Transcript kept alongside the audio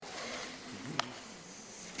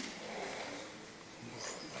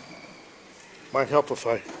Might help if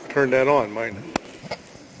I turn that on, mightn't it?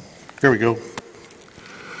 There we go.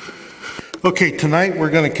 Okay, tonight we're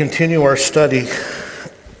going to continue our study.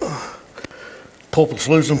 Pulpit's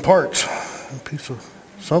losing parts. A piece of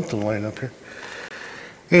something laying up here.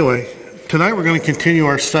 Anyway, tonight we're going to continue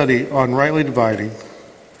our study on rightly dividing.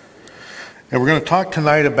 And we're going to talk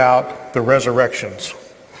tonight about the resurrections.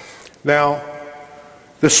 Now,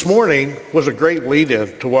 this morning was a great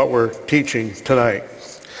lead-in to what we're teaching tonight.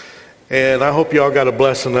 And I hope you all got a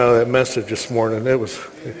blessing out of that message this morning. It was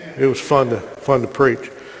fun to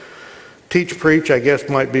preach. Teach, preach, I guess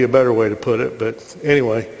might be a better way to put it. But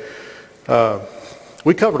anyway,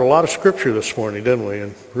 we covered a lot of scripture this morning, didn't we?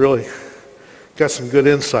 And really got some good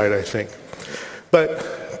insight, I think.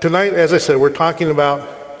 But tonight, as I said, we're talking about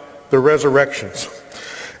the resurrections.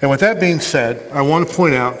 And with that being said, I want to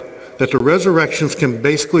point out that the resurrections can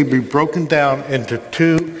basically be broken down into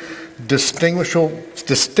two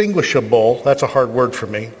distinguishable, that's a hard word for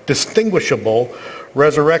me, distinguishable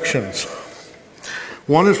resurrections.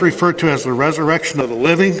 One is referred to as the resurrection of the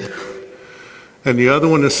living, and the other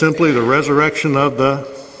one is simply the resurrection of the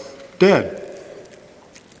dead.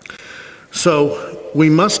 So we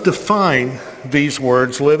must define these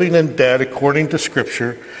words, living and dead, according to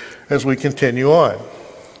Scripture as we continue on.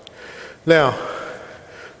 Now,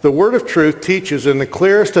 the Word of Truth teaches in the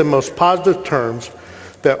clearest and most positive terms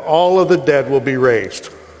that all of the dead will be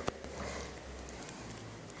raised.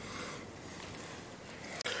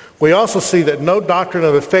 We also see that no doctrine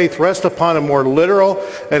of the faith rests upon a more literal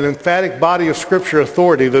and emphatic body of Scripture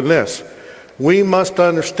authority than this. We must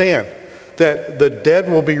understand that the dead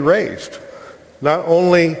will be raised, not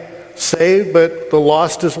only saved, but the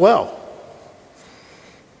lost as well.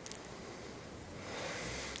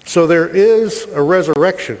 So there is a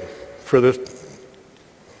resurrection for the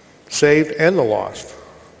saved and the lost.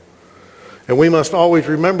 And we must always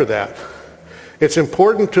remember that. It's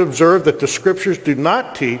important to observe that the Scriptures do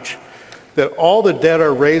not teach that all the dead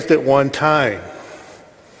are raised at one time.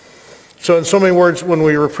 So in so many words, when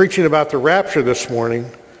we were preaching about the rapture this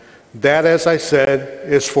morning, that, as I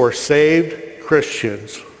said, is for saved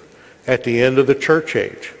Christians at the end of the church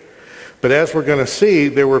age. But as we're going to see,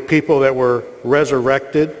 there were people that were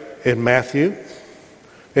resurrected in Matthew,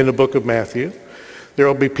 in the book of Matthew. There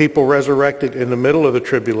will be people resurrected in the middle of the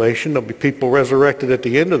tribulation. There will be people resurrected at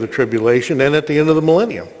the end of the tribulation and at the end of the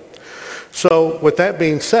millennium. So with that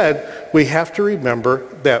being said, we have to remember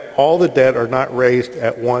that all the dead are not raised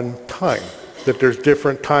at one time, that there's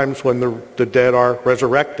different times when the dead are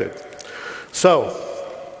resurrected. So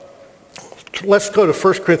let's go to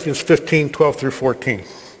 1 Corinthians 15, 12 through 14.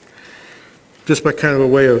 Just by kind of a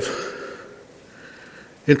way of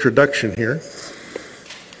introduction here.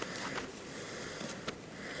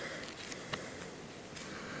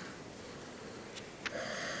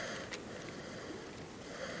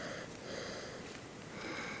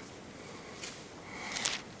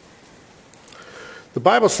 The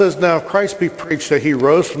Bible says, "Now if Christ be preached that he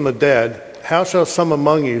rose from the dead, how shall some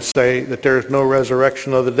among you say that there is no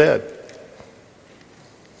resurrection of the dead?"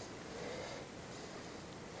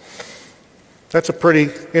 That's a pretty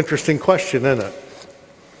interesting question, isn't it?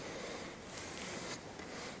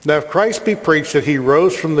 Now if Christ be preached that he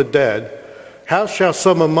rose from the dead, how say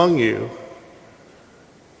some among you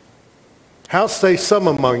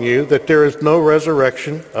that there is no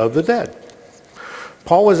resurrection of the dead?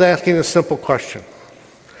 Paul was asking a simple question.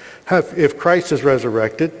 If Christ is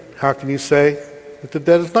resurrected, how can you say that the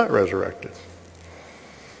dead is not resurrected?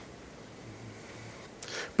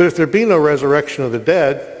 But if there be no resurrection of the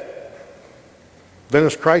dead, then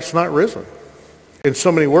is Christ not risen? In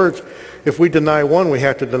so many words, if we deny one, we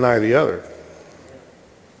have to deny the other.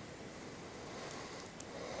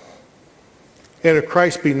 And if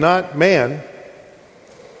Christ be not man,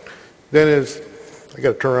 then is, I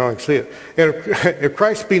got to turn around and see it. And if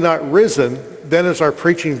Christ be not risen, then is our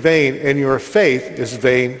preaching vain, and your faith is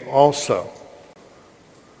vain also.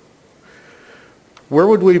 Where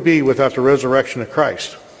would we be without the resurrection of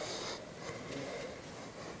Christ?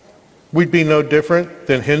 We'd be no different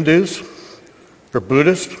than Hindus or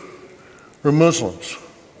Buddhists or Muslims.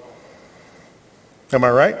 Am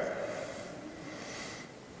I right?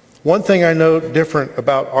 One thing I know different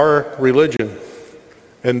about our religion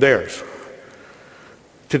and theirs.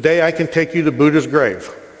 Today I can take you to Buddha's grave.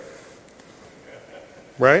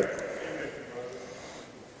 Right?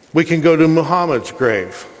 We can go to Muhammad's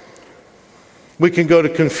grave. We can go to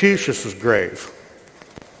Confucius's grave.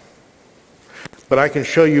 But I can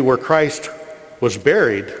show you where Christ was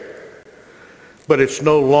buried, but it's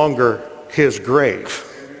no longer his grave.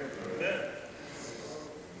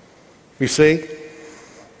 You see?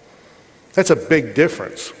 That's a big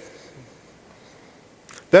difference.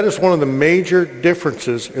 That is one of the major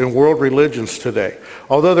differences in world religions today.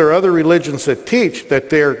 Although there are other religions that teach that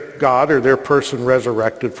their God or their person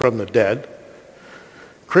resurrected from the dead,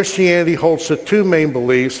 Christianity holds to two main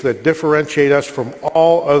beliefs that differentiate us from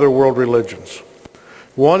all other world religions.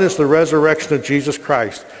 One is the resurrection of Jesus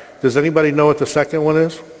Christ. Does anybody know what the second one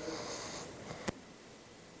is?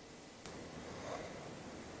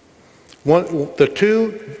 The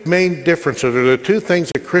two main differences, or the two things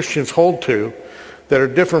that Christians hold to that are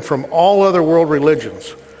different from all other world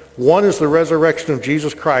religions. One is the resurrection of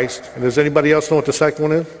Jesus Christ. And does anybody else know what the second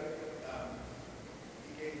one is?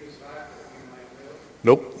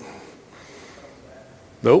 Nope.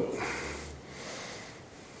 Nope.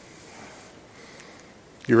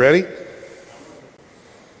 You ready?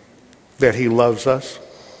 That he loves us.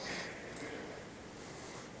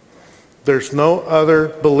 There's no other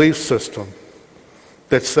belief system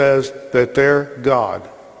that says that their God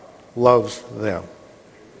loves them.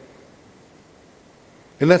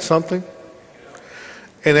 Isn't that something?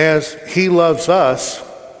 And as he loves us,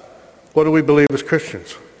 what do we believe as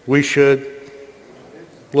Christians? We should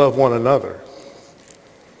love one another.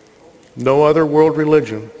 No other world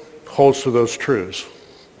religion holds to those truths.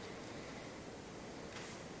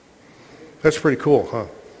 That's pretty cool, huh?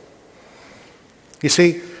 You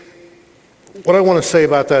see, what I want to say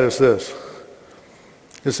about that is this,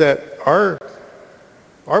 is that our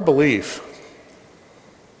belief,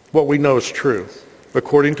 what we know is true,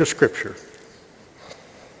 according to Scripture,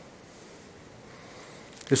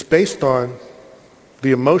 is based on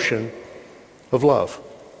the emotion of love.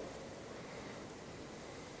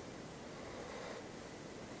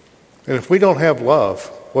 And if we don't have love,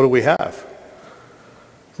 what do we have?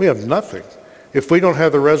 We have nothing. If we don't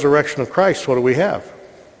have the resurrection of Christ, what do we have?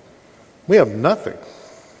 We have nothing.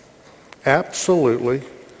 Absolutely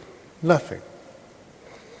nothing.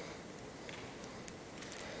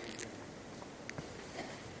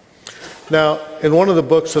 Now, in one of the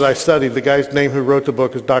books that I studied, the guy's name who wrote the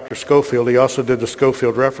book is Dr. Schofield. He also did the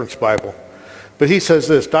Schofield Reference Bible. But he says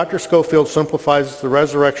this, Dr. Schofield simplifies the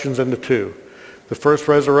resurrections into two. The first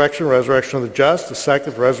resurrection, resurrection of the just. The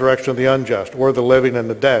second, resurrection of the unjust, or the living and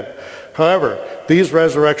the dead. However, these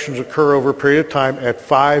resurrections occur over a period of time at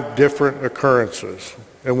 5 different occurrences.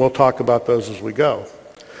 And we'll talk about those as we go.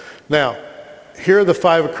 Now, here are the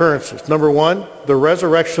 5 occurrences. Number 1, the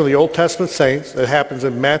resurrection of the Old Testament saints that happens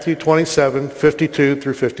in Matthew 27, 52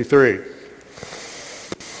 through 53.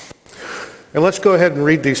 And let's go ahead and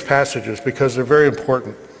read these passages because they're very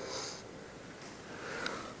important.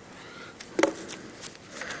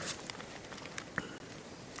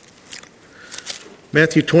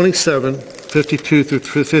 Matthew 27, 52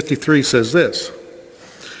 through 53 says this,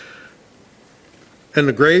 "And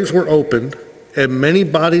the graves were opened, and many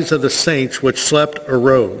bodies of the saints which slept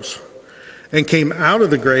arose, and came out of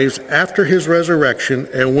the graves after his resurrection,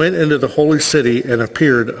 and went into the holy city, and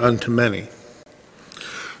appeared unto many."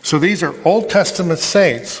 So these are Old Testament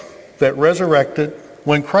saints that resurrected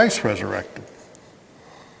when Christ resurrected.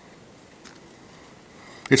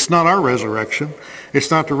 It's not our resurrection. It's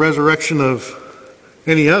not the resurrection of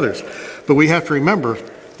any others. But we have to remember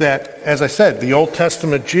that, as I said, the Old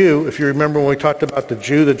Testament Jew, if you remember when we talked about the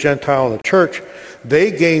Jew, the Gentile, and the church, they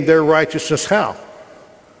gained their righteousness how?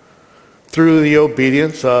 Through the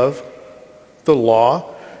obedience of the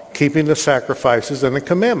law, keeping the sacrifices and the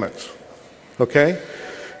commandments. Okay?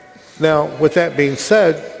 Now, with that being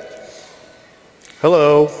said,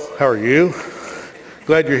 hello, how are you?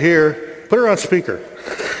 Glad you're here. Put her on speaker.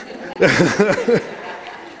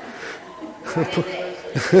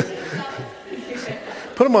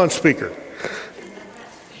 Put them on speaker.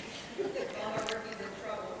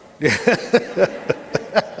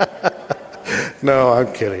 No,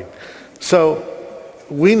 I'm kidding. So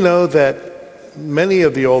we know that many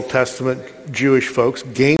of the Old Testament Jewish folks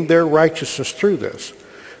gained their righteousness through this.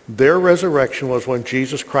 Their resurrection was when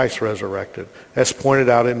Jesus Christ resurrected, as pointed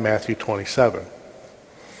out in Matthew 27.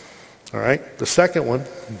 All right? The second one,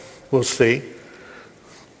 we'll see.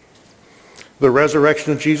 The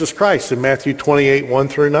resurrection of Jesus Christ in Matthew 28, 1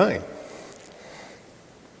 through 9.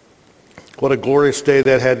 What a glorious day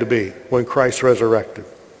that had to be when Christ resurrected.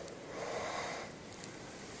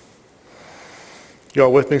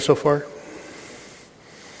 Y'all with me so far?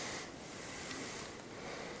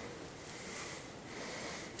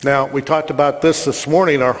 Now, we talked about this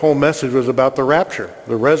morning. Our whole message was about the rapture,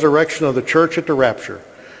 the resurrection of the church at the rapture.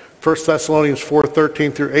 1 Thessalonians 4,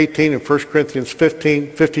 13 through 18, and 1 Corinthians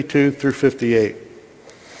 15, 52 through 58.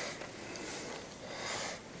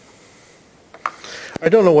 I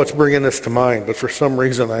don't know what's bringing this to mind, but for some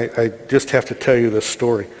reason I just have to tell you this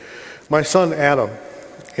story. My son Adam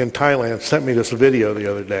in Thailand sent me this video the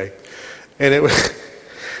other day. And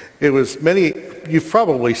it was many, you've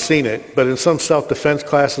probably seen it, but in some self-defense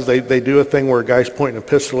classes, they do a thing where a guy's pointing a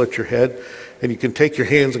pistol at your head, and you can take your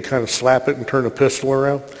hands and kind of slap it and turn the pistol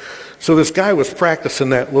around. So this guy was practicing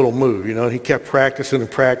that little move, and he kept practicing and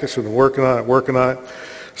practicing and working on it.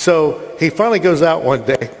 So he finally goes out one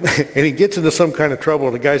day, and he gets into some kind of trouble,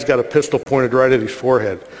 and the guy's got a pistol pointed right at his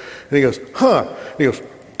forehead. And he goes, huh? And he goes,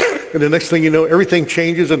 and the next thing you know, everything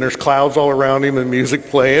changes, and there's clouds all around him and music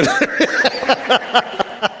playing.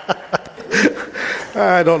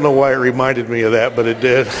 I don't know why it reminded me of that, but it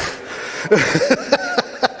did.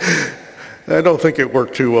 I don't think it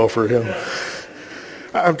worked too well for him.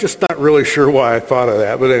 I'm just not really sure why I thought of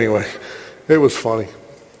that, but anyway, it was funny.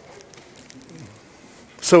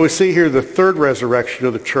 So we see here the third resurrection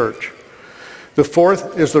of the church. The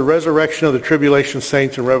fourth is the resurrection of the tribulation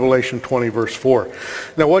saints in Revelation 20, verse 4.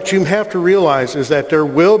 Now what you have to realize is that there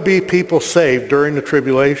will be people saved during the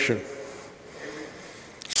tribulation.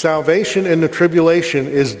 Salvation in the tribulation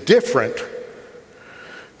is different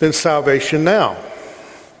than salvation now.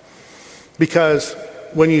 Because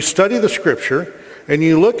when you study the scripture and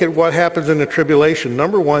you look at what happens in the tribulation,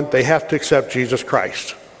 number one, they have to accept Jesus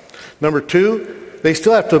Christ. Number two, they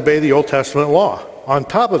still have to obey the Old Testament law on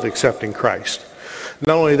top of accepting Christ.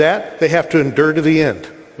 Not only that, they have to endure to the end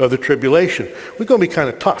of the tribulation. We're going to be kind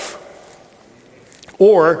of tough.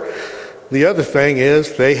 Or the other thing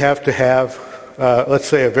is they have to have, let's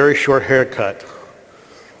say, a very short haircut.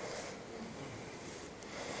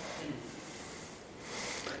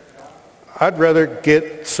 I'd rather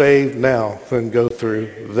get saved now than go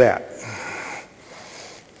through that.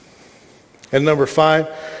 And number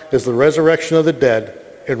 5 is the resurrection of the dead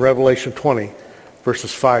in Revelation 20,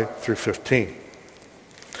 verses 5 through 15.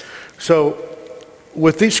 So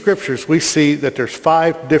with these scriptures, we see that there's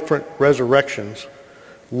 5 different resurrections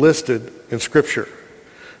listed in Scripture.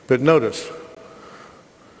 But notice,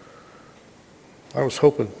 I was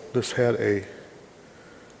hoping this had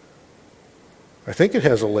I think it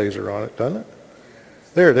has a laser on it, doesn't it?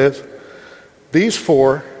 There it is. These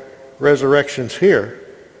 4 resurrections here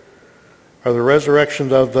are the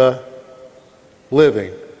resurrections of the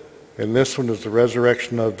living. And this one is the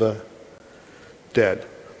resurrection of the dead.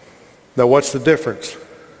 Now what's the difference?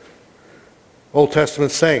 Old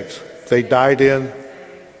Testament saints, they died in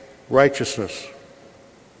righteousness.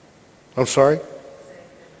 I'm sorry?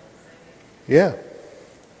 Yeah.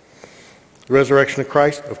 The resurrection of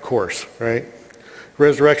Christ? Of course, right?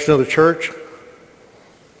 Resurrection of the church,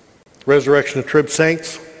 resurrection of trib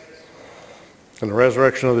saints, and the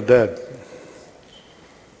resurrection of the dead.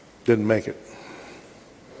 Didn't make it.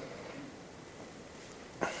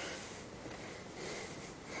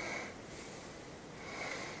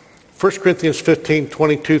 First Corinthians 15,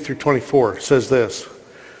 22 through 24 says this,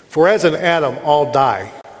 "For as in Adam all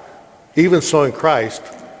die, even so in Christ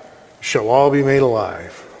shall all be made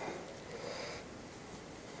alive."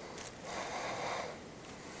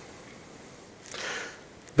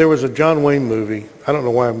 There was a John Wayne movie. I don't know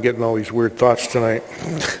why I'm getting all these weird thoughts tonight.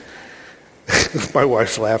 My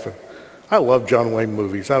wife's laughing. I love John Wayne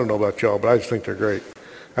movies. I don't know about y'all, but I just think they're great.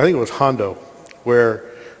 I think it was Hondo, where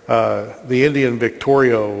the Indian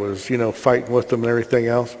Victorio was, fighting with them and everything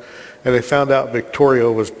else. And they found out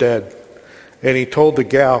Victorio was dead. And he told the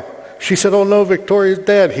gal, she said, "Oh no, Victoria's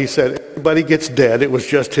dead." He said, "Everybody gets dead. It was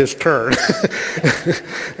just his turn."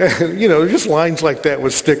 And, just lines like that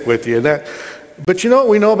would stick with you. But you know what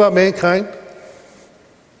we know about mankind?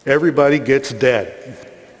 Everybody gets dead.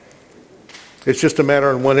 It's just a matter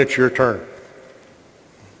of when it's your turn.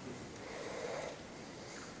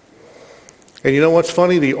 And you know what's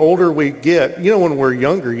funny? The older we get, when we're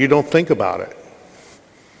younger, you don't think about it.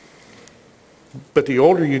 But the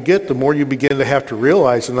older you get, the more you begin to have to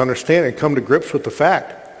realize and understand and come to grips with the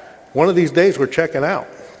fact, one of these days we're checking out.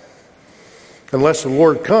 Unless the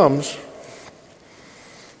Lord comes,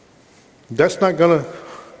 that's not going to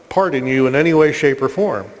pardon you in any way, shape, or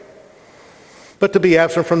form. But to be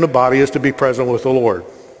absent from the body is to be present with the Lord.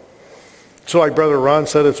 So like Brother Ron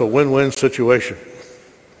said, it's a win-win situation.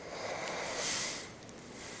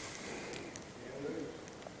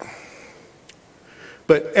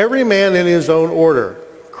 But every man in his own order,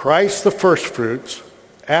 Christ the firstfruits,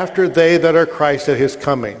 after they that are Christ at his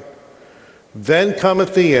coming. Then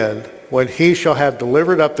cometh the end, when he shall have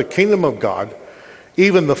delivered up the kingdom of God,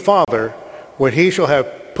 even the Father, when he shall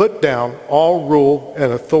have put down all rule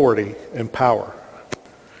and authority and power.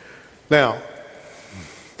 Now,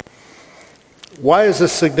 why is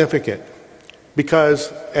this significant?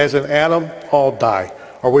 Because as in Adam, all die.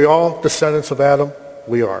 Are we all descendants of Adam?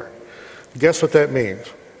 We are. Guess what that means?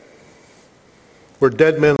 We're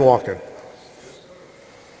dead men walking.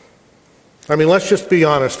 I mean, let's just be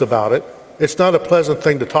honest about it. It's not a pleasant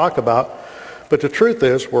thing to talk about, but the truth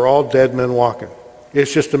is we're all dead men walking.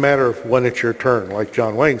 It's just a matter of when it's your turn, like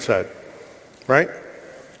John Wayne said, right?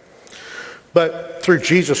 But through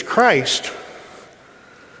Jesus Christ,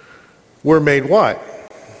 we're made what?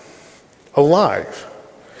 Alive.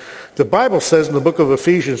 The Bible says in the book of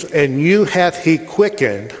Ephesians, and you hath he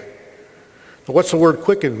quickened. What's the word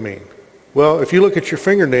quickened mean? Well, if you look at your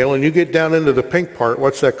fingernail and you get down into the pink part,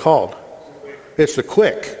 what's that called? It's the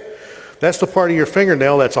quick. That's the part of your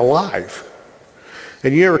fingernail that's alive.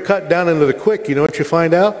 And you ever cut down into the quick, you know what you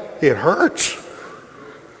find out? It hurts.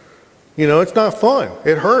 You know, it's not fun.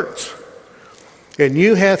 It hurts. And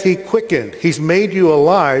you hath he quickened. He's made you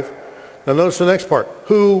alive. Now notice the next part.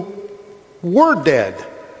 Who were dead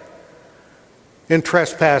in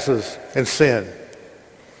trespasses and sin.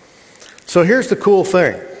 So here's the cool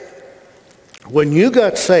thing. When you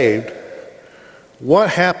got saved, what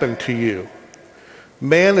happened to you?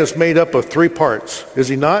 Man is made up of three parts, is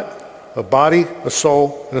he not? A body, a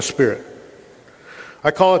soul, and a spirit.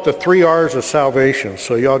 I call it the 3 R's of salvation,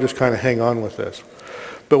 so y'all just kind of hang on with this.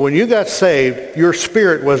 But when you got saved, your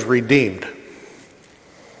spirit was redeemed.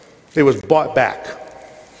 It was bought back.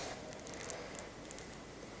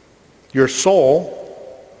 Your soul,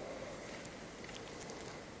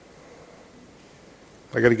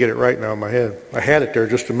 I got to get it right now in my head. I had it there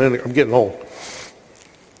just a minute. I'm getting old.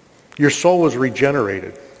 Your soul was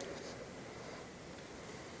regenerated.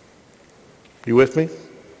 You with me?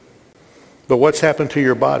 But what's happened to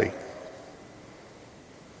your body?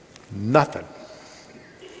 Nothing.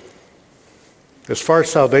 As far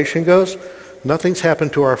as salvation goes, nothing's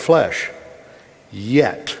happened to our flesh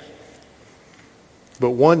yet.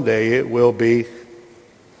 But one day it will be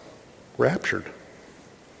raptured.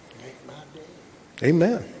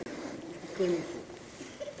 Amen.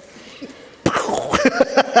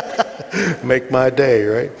 Make my day,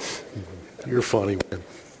 right? You're funny, man.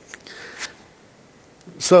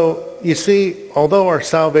 So, you see, although our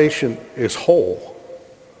salvation is whole,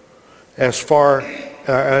 as far,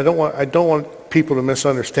 I don't want people to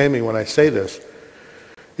misunderstand me when I say this.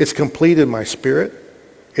 It's complete in my spirit.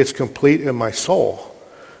 It's complete in my soul.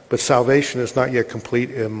 But salvation is not yet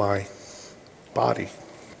complete in my body.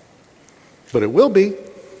 But it will be.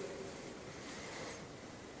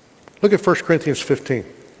 Look at 1 Corinthians 15.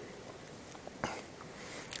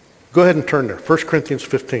 Go ahead and turn there. 1 Corinthians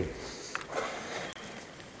 15.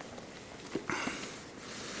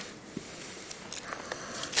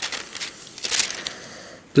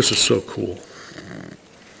 This is so cool.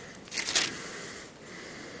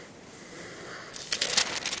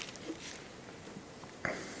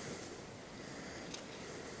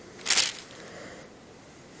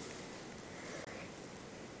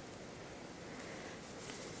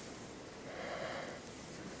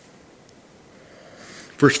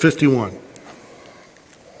 Verse 51.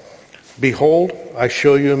 Behold, I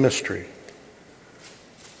show you a mystery.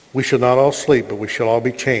 We shall not all sleep, but we shall all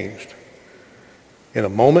be changed. In a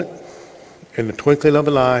moment, in the twinkling of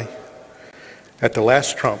an eye, at the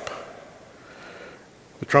last trump.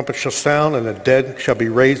 The trumpet shall sound, and the dead shall be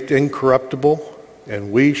raised incorruptible,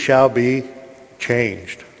 and we shall be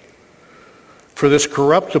changed. For this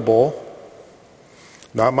corruptible,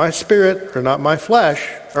 not my spirit or not my flesh,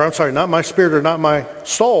 not my spirit or not my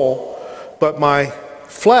soul, but my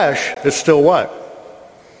flesh is still what?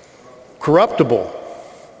 Corruptible.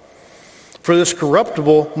 For this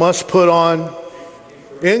corruptible must put on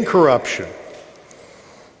incorruption.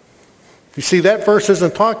 You see, that verse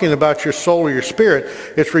isn't talking about your soul or your spirit.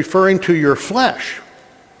 It's referring to your flesh.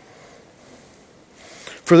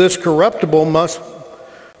 For this corruptible must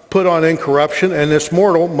put on incorruption, and this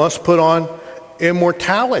mortal must put on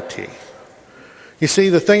immortality. You see,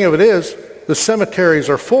 the thing of it is, the cemeteries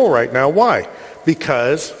are full right now. Why?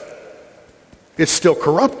 Because it's still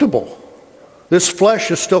corruptible. This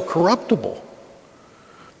flesh is still corruptible.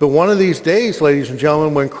 But one of these days, ladies and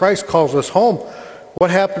gentlemen, when Christ calls us home, what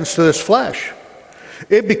happens to this flesh?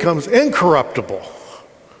 It becomes incorruptible.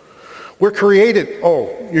 We're created,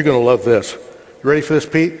 you're going to love this. You ready for this,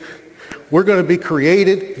 Pete? We're going to be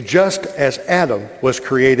created just as Adam was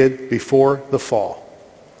created before the fall.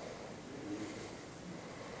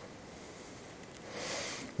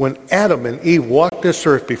 When Adam and Eve walked this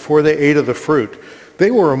earth before they ate of the fruit, they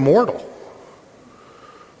were immortal.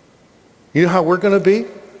 You know how we're going to be?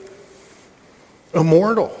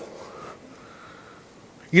 Immortal.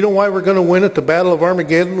 You know why we're going to win at the Battle of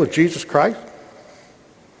Armageddon with Jesus Christ?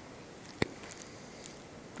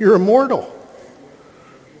 You're immortal.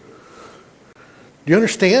 Do you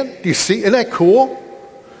understand? Do you see? Isn't that cool?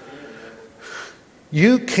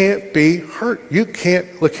 You can't be hurt. You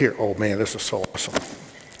can't, look here, oh man, this is so awesome.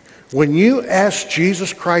 When you ask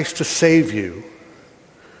Jesus Christ to save you,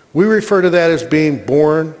 we refer to that as being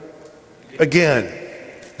born again,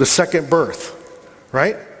 the second birth,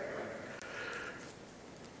 right?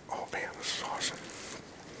 Oh man, this is awesome.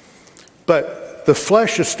 But the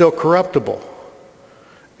flesh is still corruptible.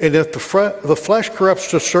 And if the flesh corrupts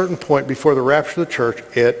to a certain point before the rapture of the church,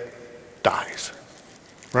 it dies,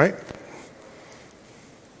 right?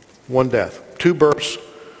 One death. 2 births,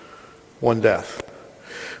 1 death.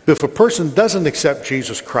 But if a person doesn't accept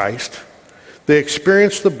Jesus Christ, they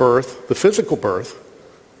experience the birth, the physical birth,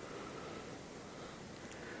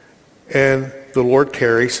 and the Lord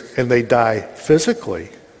tarries, and they die physically.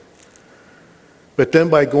 But then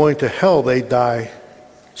by going to hell, they die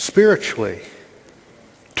spiritually.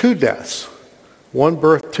 2 deaths. 1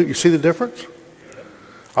 birth, 2. You see the difference?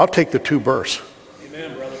 I'll take the 2 births.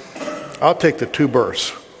 Amen, brother. I'll take the 2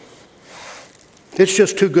 births. It's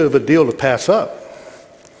just too good of a deal to pass up.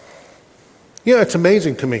 You know, it's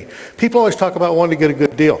amazing to me. People always talk about wanting to get a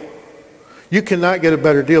good deal. You cannot get a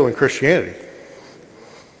better deal in Christianity.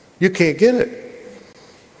 You can't get it.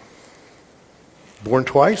 Born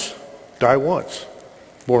twice, die once.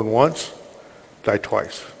 Born once, die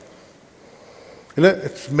twice. And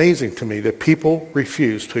it's amazing to me that people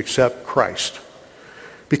refuse to accept Christ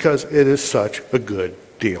because it is such a good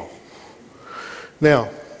deal. Now,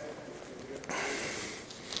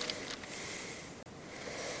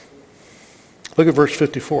 look at verse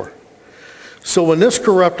 54. So when this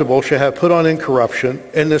corruptible shall have put on incorruption,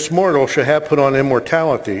 and this mortal shall have put on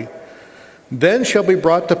immortality, then shall be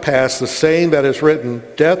brought to pass the saying that is written,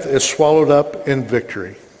 death is swallowed up in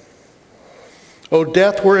victory. O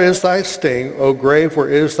death, where is thy sting? O grave, where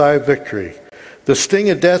is thy victory? The sting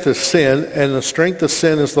of death is sin, and the strength of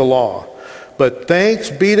sin is the law. But thanks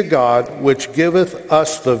be to God, which giveth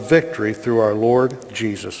us the victory through our Lord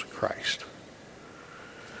Jesus Christ.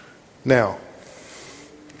 Now,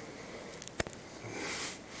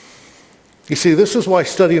 you see, this is why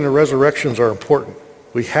studying the resurrections are important.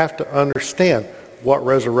 We have to understand what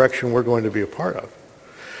resurrection we're going to be a part of.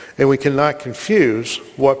 And we cannot confuse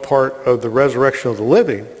what part of the resurrection of the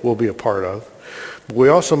living we'll be a part of. But we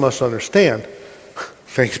also must understand,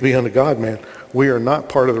 thanks be unto God, man, we are not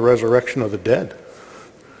part of the resurrection of the dead.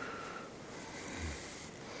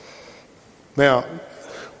 Now,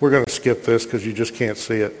 we're going to skip this because you just can't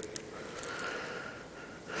see it.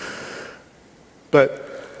 But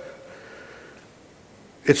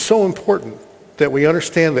it's so important that we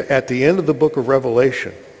understand that at the end of the book of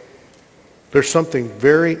Revelation, there's something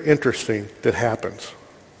very interesting that happens.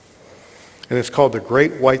 And it's called the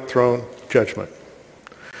Great White Throne Judgment.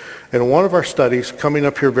 And in one of our studies coming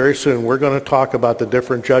up here very soon, we're going to talk about the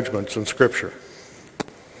different judgments in Scripture.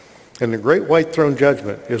 And the Great White Throne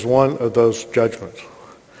Judgment is one of those judgments.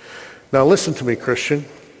 Now listen to me, Christian.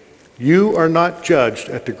 You are not judged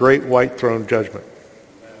at the Great White Throne Judgment,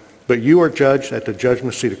 but you are judged at the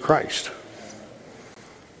judgment seat of Christ.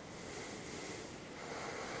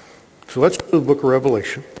 So let's go to the book of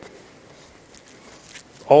Revelation,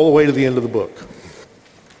 all the way to the end of the book.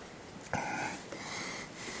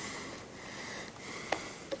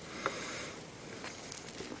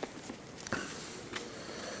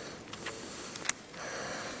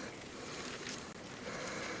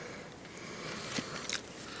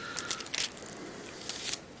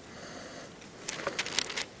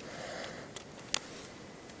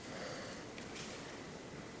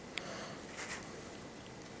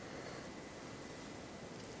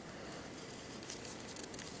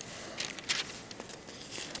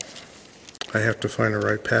 I have to find the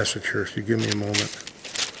right passage here, if you give me a moment.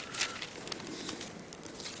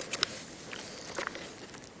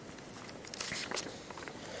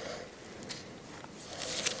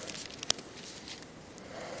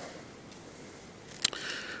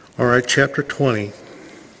 All right, chapter 20,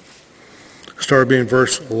 start being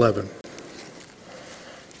verse 11.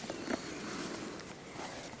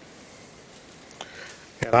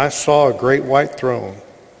 And I saw a great white throne,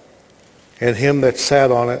 and him that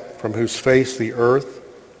sat on it, from whose face the earth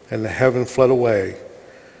and the heaven fled away,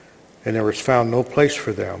 and there was found no place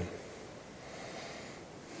for them.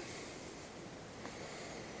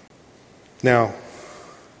 Now,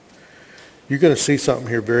 you're going to see something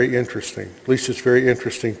here very interesting. At least it's very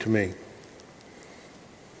interesting to me.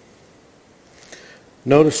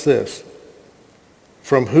 Notice this.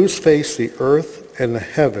 From whose face the earth and the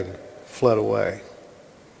heaven fled away.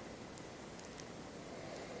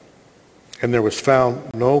 And there was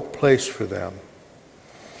found no place for them.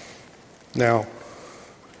 Now,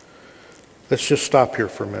 let's just stop here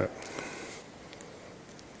for a minute.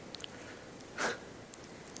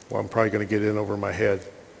 Well, I'm probably going to get in over my head.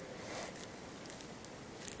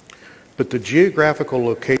 But the geographical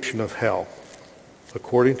location of hell,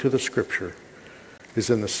 according to the scripture, is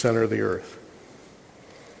in the center of the earth.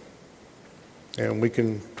 And we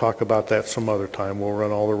can talk about that some other time. We'll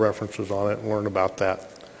run all the references on it and learn about that.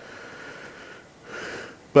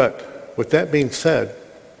 But with that being said,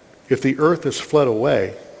 if the earth is fled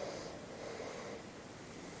away,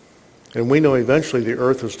 and we know eventually the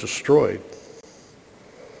earth is destroyed,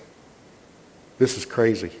 this is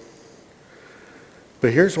crazy.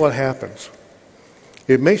 But here's what happens.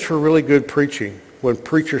 It makes for really good preaching when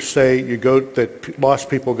preachers say that lost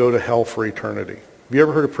people go to hell for eternity. Have you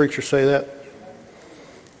ever heard a preacher say that?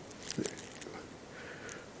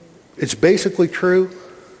 It's basically true,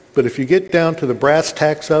 but if you get down to the brass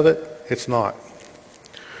tacks of it, it's not.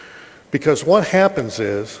 Because what happens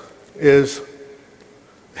is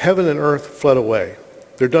heaven and earth fled away.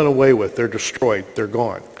 They're done away with. They're destroyed. They're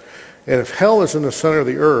gone. And if hell is in the center of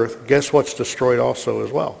the earth, guess what's destroyed also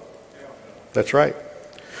as well? That's right.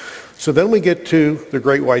 So then we get to the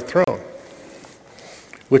great white throne,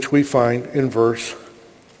 which we find in go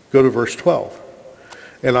to verse 12.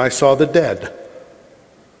 And I saw the dead.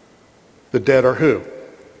 The dead are who?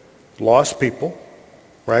 Lost people,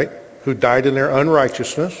 right? Who died in their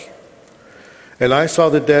unrighteousness. And I saw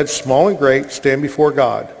the dead, small and great, stand before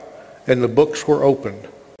God, and the books were opened.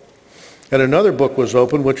 And another book was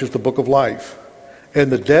opened, which is the book of life. And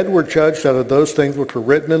the dead were judged out of those things which were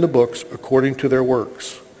written in the books according to their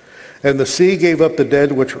works. And the sea gave up the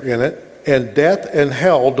dead which were in it, and death and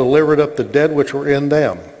hell delivered up the dead which were in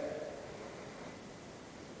them.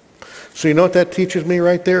 So you know what that teaches me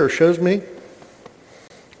right there, or shows me?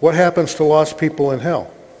 What happens to lost people in hell?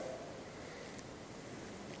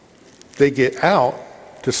 They get out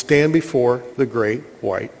to stand before the great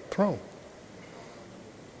white throne.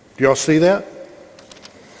 Do y'all see that?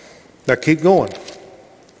 Now keep going.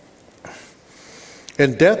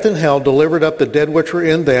 And death and hell delivered up the dead which were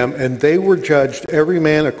in them, and they were judged every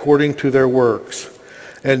man according to their works.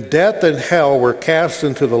 And death and hell were cast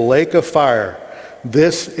into the lake of fire.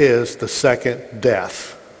 This is the second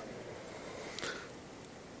death.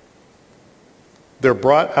 They're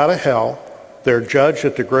brought out of hell, they're judged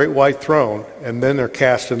at the great white throne, and then they're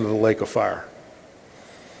cast into the lake of fire.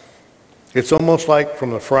 It's almost like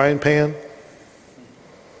from the frying pan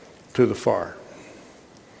to the fire.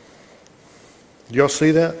 Y'all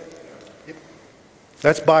see that?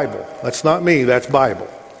 That's Bible. That's not me, that's Bible.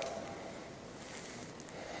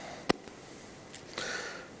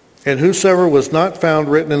 And whosoever was not found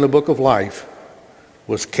written in the book of life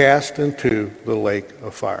was cast into the lake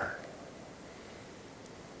of fire.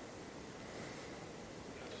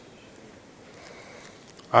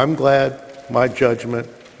 I'm glad my judgment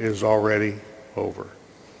is already over.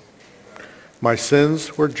 My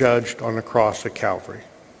sins were judged on the cross at Calvary.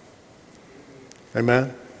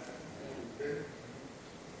 Amen?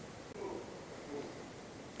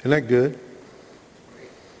 Isn't that good?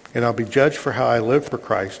 And I'll be judged for how I live for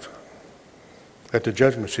Christ at the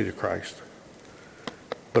judgment seat of Christ.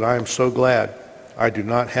 But I am so glad I do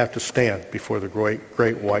not have to stand before the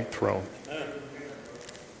great white throne.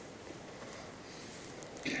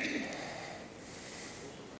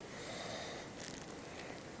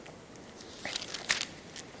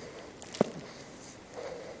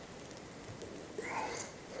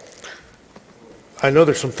 I know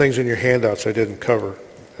there's some things in your handouts I didn't cover,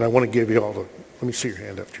 and I want to give you all the... Let me see your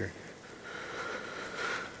hand up, Jerry.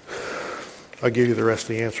 I'll give you the rest of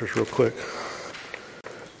the answers real quick.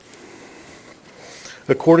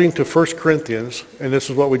 According to 1 Corinthians, and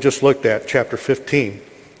this is what we just looked at, chapter 15.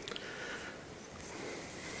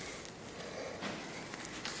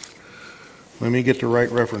 Let me get the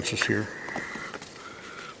right references here.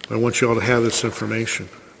 I want you all to have this information.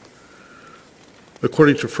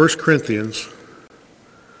 According to 1 Corinthians...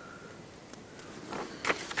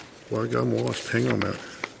 Well, I'm lost. Hang on a minute.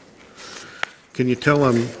 Can you tell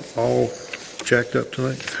I'm all jacked up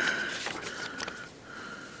tonight?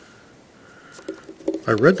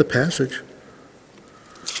 I read the passage.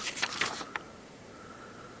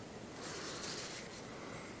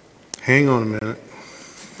 Hang on a minute.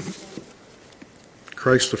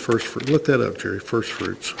 Christ the first fruit. Look that up, Jerry. First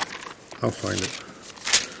fruits. I'll find it.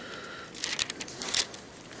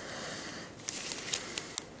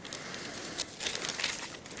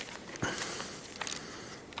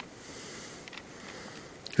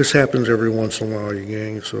 This happens every once in a while, you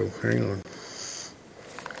gang, so hang on.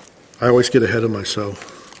 I always get ahead of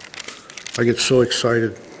myself. I get so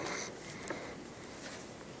excited.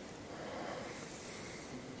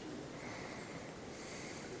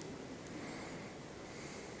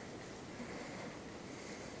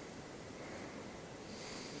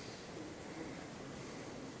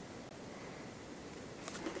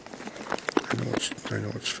 I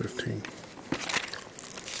know it's 15.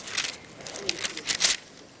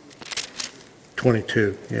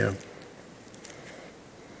 22, yeah.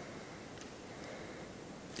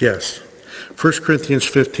 Yes. 1 Corinthians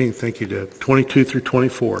 15, thank you, Deb. 22 through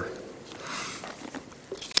 24.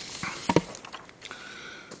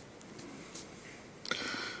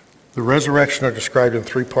 The resurrection are described in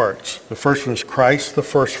three parts. The first one is Christ, the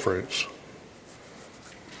first fruits.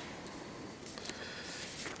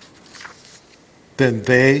 Then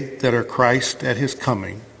they that are Christ at his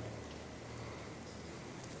coming.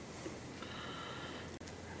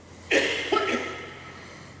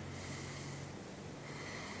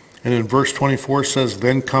 And in verse 24 says,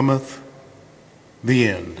 then cometh the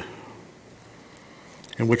end,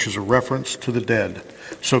 and which is a reference to the dead.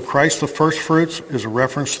 So Christ the first fruits is a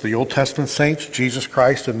reference to the Old Testament saints, Jesus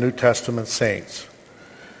Christ and New Testament saints.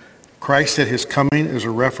 Christ at his coming is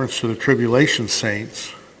a reference to the tribulation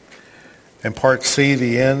saints. And part C,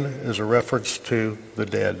 the end, is a reference to the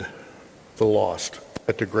dead, the lost,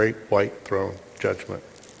 at the great white throne judgment.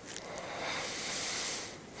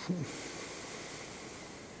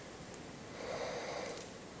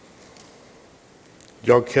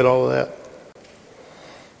 Y'all get all of that?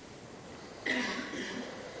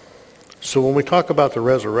 So when we talk about the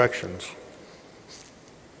resurrections,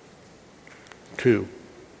 two,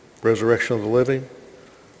 resurrection of the living,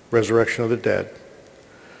 resurrection of the dead.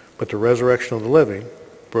 But the resurrection of the living,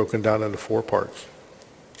 broken down into four parts.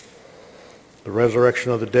 The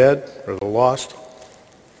resurrection of the dead, or the lost,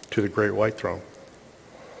 to the great white throne.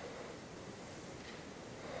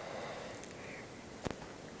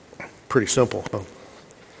 Pretty simple, huh?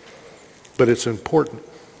 But it's important.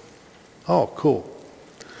 Oh, cool.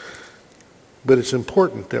 But it's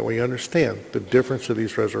important that we understand the difference of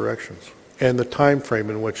these resurrections and the time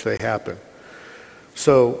frame in which they happen.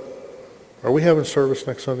 So, are we having service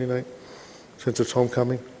next Sunday night, since it's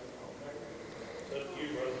homecoming?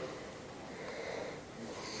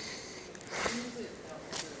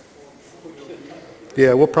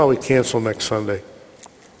 Yeah, we'll probably cancel next Sunday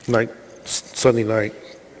night.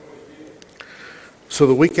 So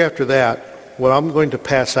the week after that, what I'm going to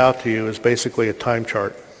pass out to you is basically a time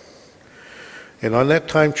chart. And on that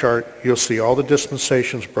time chart, you'll see all the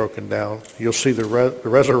dispensations broken down. You'll see the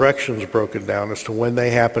resurrections broken down as to when they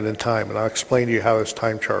happen in time. And I'll explain to you how this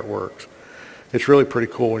time chart works. It's really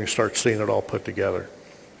pretty cool when you start seeing it all put together.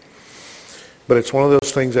 But it's one of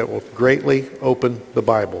those things that will greatly open the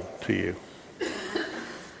Bible to you.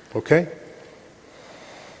 Okay?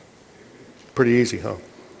 Pretty easy, huh?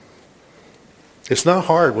 It's not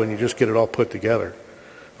hard when you just get it all put together.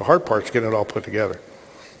 The hard part's getting it all put together.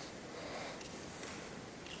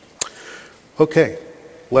 Okay,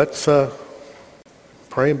 let's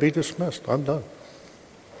pray and be dismissed. I'm done.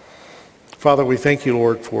 Father, we thank you,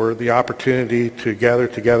 Lord, for the opportunity to gather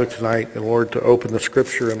together tonight and, Lord, to open the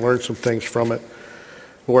Scripture and learn some things from it.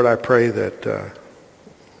 Lord, I pray that,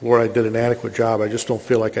 Lord, I did an adequate job. I just don't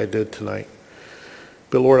feel like I did tonight.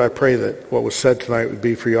 But, Lord, I pray that what was said tonight would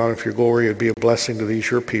be for your honor and for your glory. It would be a blessing to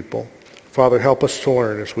these, your people. Father, help us to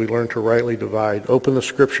learn as we learn to rightly divide. Open the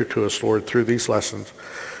Scripture to us, Lord, through these lessons.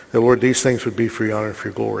 That, Lord, these things would be for your honor and for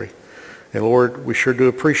your glory. And, Lord, we sure do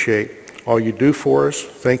appreciate all you do for us.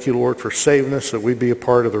 Thank you, Lord, for saving us, that we be a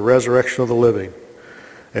part of the resurrection of the living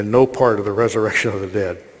and no part of the resurrection of the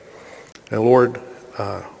dead. And, Lord,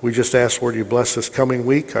 we just ask, Lord, you bless this coming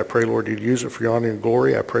week. I pray, Lord, you'd use it for your honor and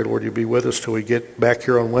glory. I pray, Lord, you be with us till we get back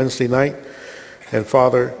here on Wednesday night. And,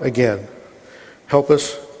 Father, again, help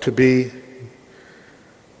us to be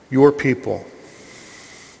your people,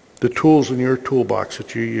 the tools in your toolbox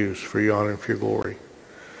that you use for your honor and for your glory.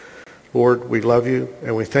 Lord, we love you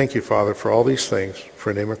and we thank you, Father, for all these things.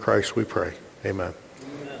 For the name of Christ we pray. Amen.